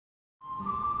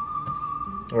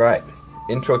Alright,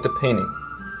 intro to painting.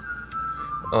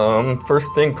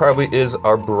 First thing probably is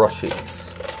our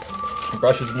brushes.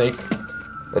 Brushes make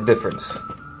a difference.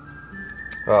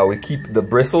 We keep the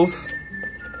bristles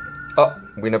up.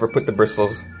 We never put the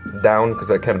bristles down because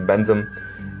that kind of bends them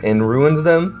and ruins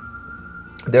them.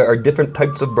 There are different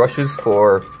types of brushes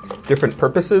for different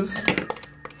purposes.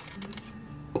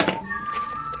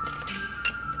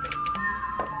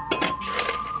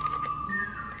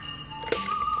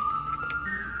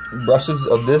 Brushes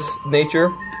of this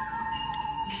nature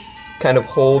kind of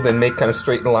hold and make kind of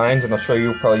straight lines, and I'll show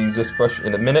you, probably use this brush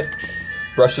in a minute.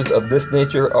 Brushes of this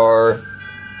nature are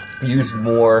used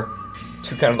more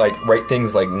to kind of like write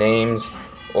things like names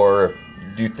or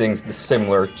do things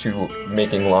similar to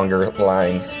making longer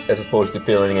lines as opposed to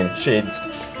filling in shades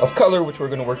of color, which we're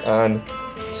going to work on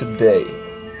today.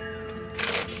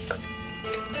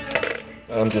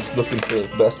 I'm just looking for the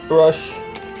best brush,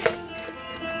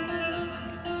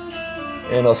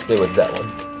 and I'll stay with that one.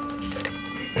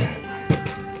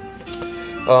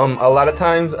 A lot of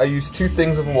times I use 2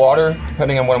 things of water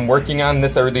depending on what I'm working on.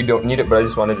 This I really don't need it, but I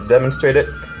just wanted to demonstrate it.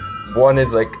 One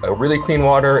is like a really clean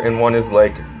water, and one is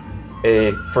like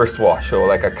a first wash. So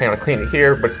like I kind of clean it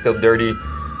here, but it's still dirty,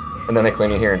 and then I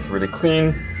clean it here and it's really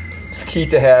clean. It's key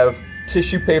to have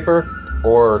tissue paper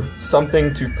or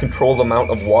something to control the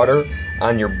amount of water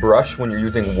on your brush when you're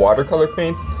using watercolor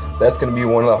paints. That's going to be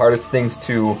one of the hardest things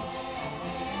to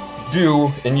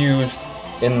do and use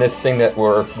in this thing that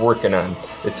we're working on.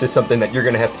 It's just something that you're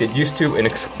going to have to get used to and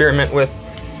experiment with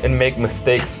and make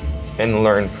mistakes and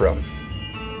learn from.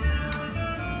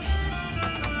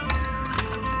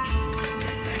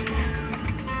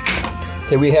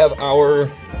 Okay, we have our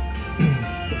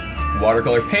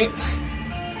watercolor paints,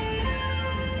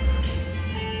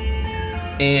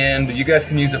 and you guys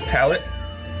can use a palette,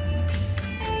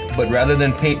 but rather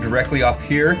than paint directly off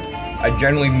here, I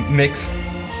generally mix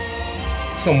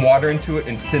some water into it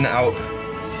and thin out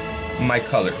my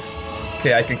colors.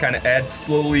 Okay, I can kind of add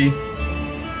slowly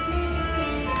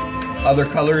other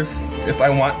colors if I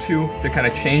want to kind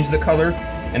of change the color,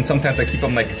 and sometimes I keep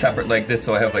them like separate like this,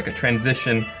 so I have like a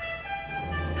transition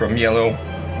from yellow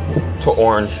to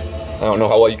orange. I don't know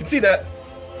how well you can see that,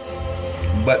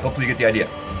 but hopefully you get the idea.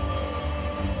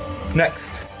 Next,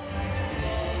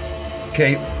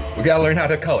 okay, we gotta learn how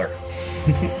to color.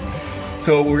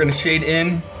 So we're gonna shade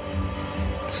in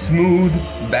smooth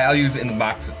values in the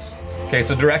boxes. Okay,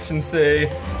 so directions say,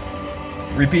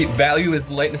 repeat, value is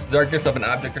lightness, darkness of an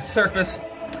object or surface.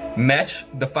 Match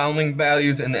the following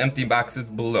values in the empty boxes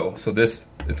below. So this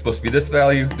is supposed to be this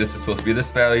value, this is supposed to be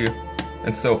this value,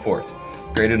 and so forth.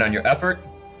 Graded on your effort.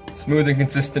 Smooth and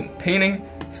consistent painting,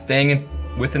 staying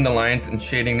within the lines and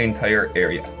shading the entire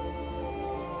area.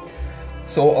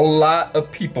 So a lot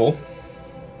of people,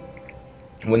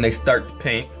 when they start to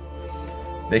paint,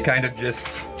 they kind of just,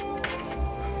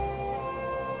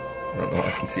 I don't know if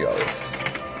I can see all this.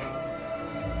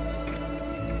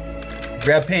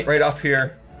 Grab paint right off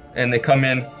here, and they come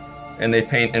in and they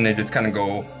paint, and they just kind of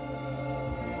go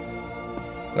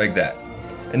like that.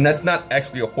 And that's not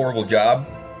actually a horrible job.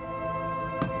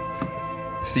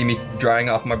 See me drying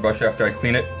off my brush after I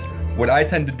clean it. What I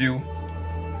tend to do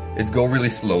is go really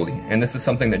slowly, and this is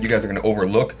something that you guys are going to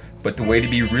overlook, but the way to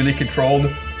be really controlled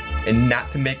and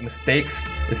not to make mistakes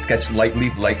is sketch lightly,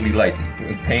 lightly, lightly,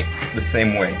 and paint the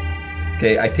same way.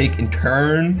 Okay, I take and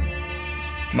turn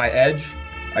my edge,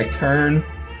 I turn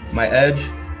my edge,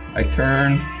 I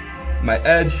turn my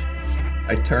edge,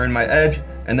 I turn my edge,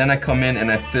 and then I come in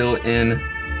and I fill in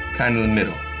kind of the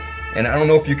middle. And I don't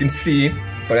know if you can see,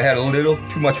 but I had a little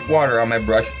too much water on my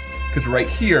brush, because right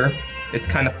here it's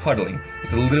kind of puddling.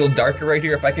 It's a little darker right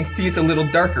here. If I can see it's a little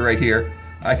darker right here,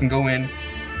 I can go in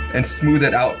and smooth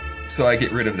it out so I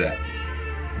get rid of that.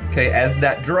 Okay, as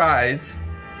that dries,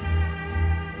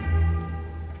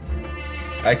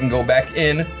 I can go back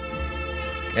in,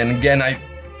 and again I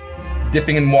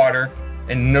dipping in water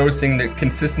and noticing the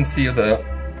consistency of the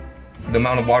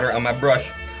amount of water on my brush,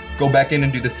 go back in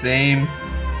and do the same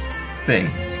thing.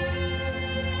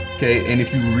 Okay, and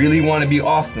if you really want to be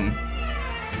awesome,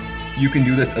 you can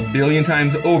do this a billion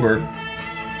times over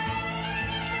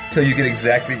till you get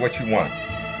exactly what you want.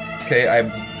 Okay, I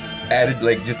added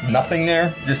like just nothing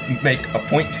there, just to make a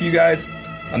point to you guys.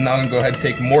 I'm now gonna go ahead and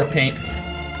take more paint.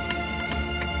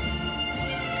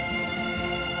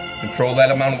 Control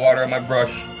that amount of water on my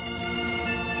brush.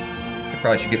 I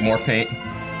probably should get more paint.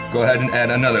 Go ahead and add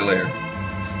another layer.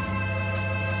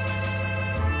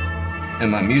 And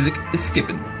my music is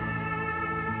skipping.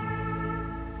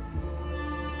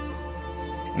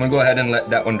 I'm gonna go ahead and let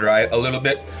that one dry a little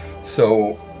bit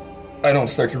so I don't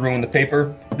start to ruin the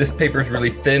paper. This paper is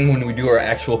really thin. When we do our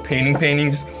actual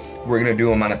paintings, we're gonna do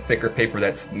them on a thicker paper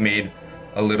that's made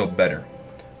a little better.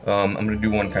 I'm gonna do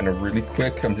one kind of really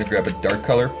quick. I'm gonna grab a dark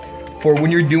color. For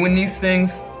when you're doing these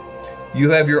things,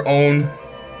 you have your own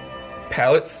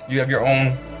palettes, you have your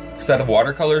own set of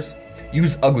watercolors.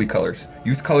 Use ugly colors.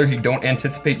 Use colors you don't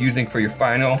anticipate using for your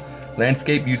final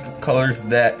landscape. Use colors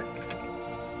that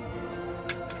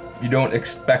you don't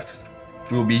expect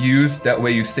will be used. That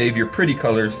way you save your pretty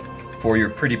colors for your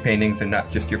pretty paintings and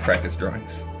not just your practice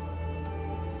drawings.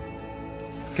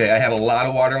 Okay, I have a lot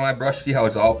of water on my brush. See how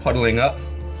it's all puddling up?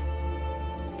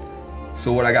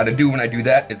 So what I gotta do when I do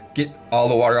that is get all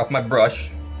the water off my brush,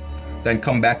 then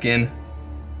come back in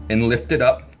and lift it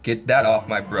up, get that off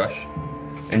my brush.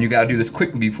 And you gotta do this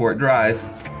quickly before it dries,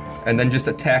 and then just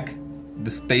attack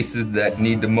the spaces that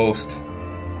need the most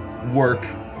work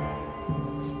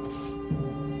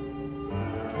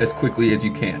as quickly as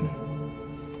you can.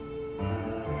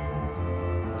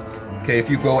 Okay, if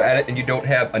you go at it and you don't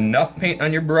have enough paint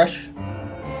on your brush,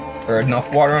 or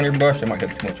enough water on your brush, I might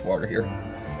have too much water here,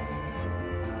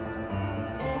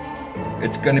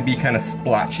 it's gonna be kind of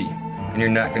splotchy, and you're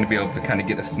not gonna be able to kind of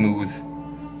get a smooth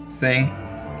thing.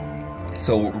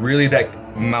 So really that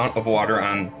amount of water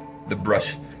on the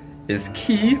brush is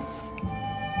key.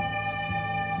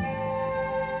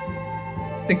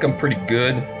 I think I'm pretty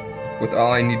good with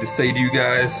all I need to say to you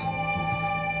guys,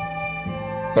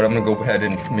 but I'm gonna go ahead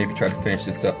and maybe try to finish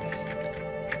this up.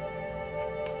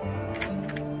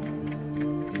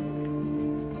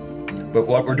 But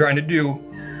what we're trying to do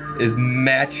is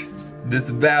match this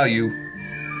value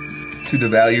to the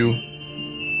value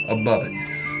above it.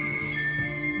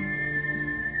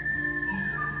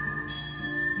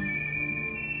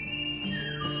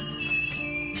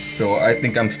 So I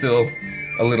think I'm still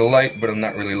a little light, but I'm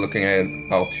not really looking at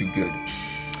it all too good.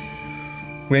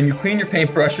 When you clean your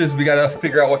paintbrushes, we gotta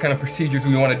figure out what kind of procedures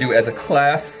we wanna do as a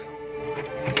class.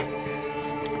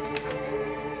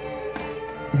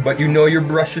 But you know your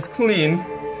brush is clean.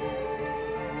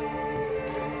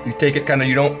 You take it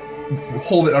you don't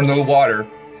hold it under the water,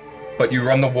 but you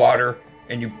run the water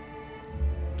and you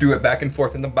do it back and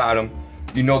forth in the bottom.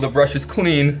 You know the brush is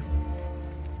clean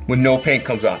when no paint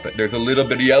comes off it. There's a little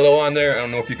bit of yellow on there. I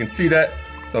don't know if you can see that.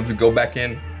 So I'm just go back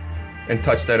in and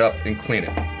touch that up and clean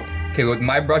it. Okay, with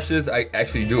my brushes, I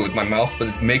actually do it with my mouth, but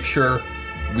it's make sure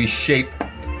we shape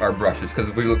our brushes, because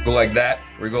if we go like that,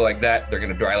 or we go like that, they're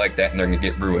gonna dry like that and they're gonna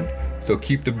get ruined. So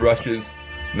keep the brushes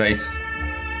nice,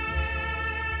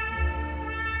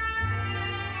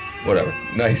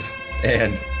 nice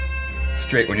and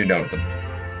straight when you're done with them.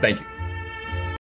 Thank you.